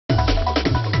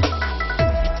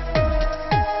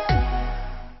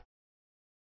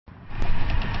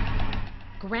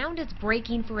ground is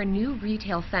breaking for a new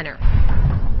retail center.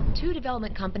 Two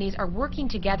development companies are working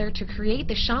together to create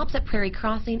the shops at Prairie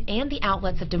Crossing and the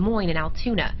outlets of Des Moines and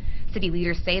Altoona. City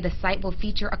leaders say the site will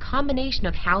feature a combination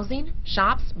of housing,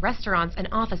 shops, restaurants, and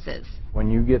offices.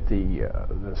 When you get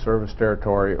the service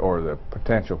territory or the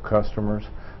potential customers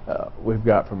we've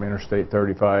got from Interstate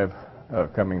 35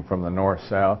 coming from the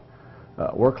north-south,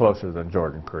 we're closer than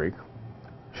Jordan Creek.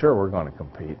 Sure, we're going to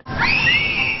compete.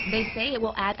 They say it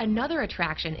will add another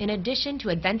attraction in addition to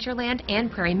Adventureland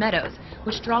and Prairie Meadows,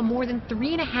 which draw more than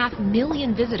 3.5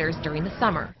 million visitors during the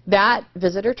summer. That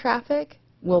visitor traffic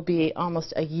will be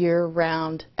almost a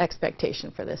year-round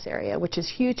expectation for this area, which is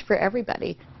huge for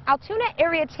everybody. Altoona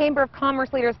Area Chamber of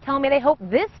Commerce leaders tell me they hope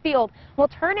this field will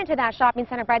turn into that shopping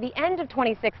center by the end of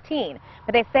 2016.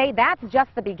 But they say that's just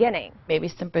the beginning. Maybe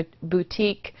some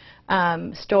boutique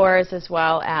stores as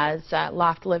well as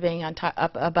loft living on top,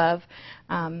 up above,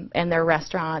 and their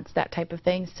restaurants, that type of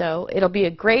thing. So it'll be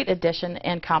a great addition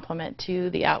and complement to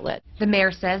the outlet. The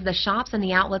mayor says the shops and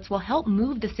the outlets will help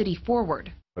move the city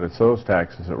forward. But it's those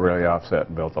taxes that really offset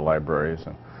and build the libraries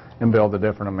and build the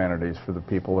different amenities for the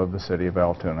people of the city of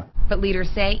Altoona. But leaders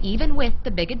say even with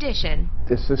the big addition,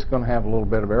 It's just going to have a little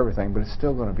bit of everything, but it's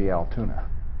still going to be Altoona.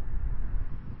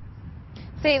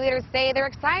 City leaders say they're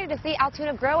excited to see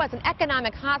Altoona grow as an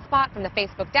economic hotspot from the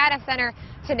Facebook data center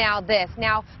to now this.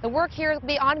 Now, the work here will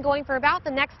be ongoing for about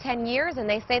the next 10 years, and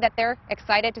they say that they're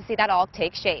excited to see that all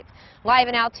take shape. Live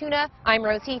in Altoona, I'm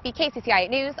Rose Heafy, KCCI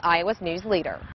News, Iowa's news leader.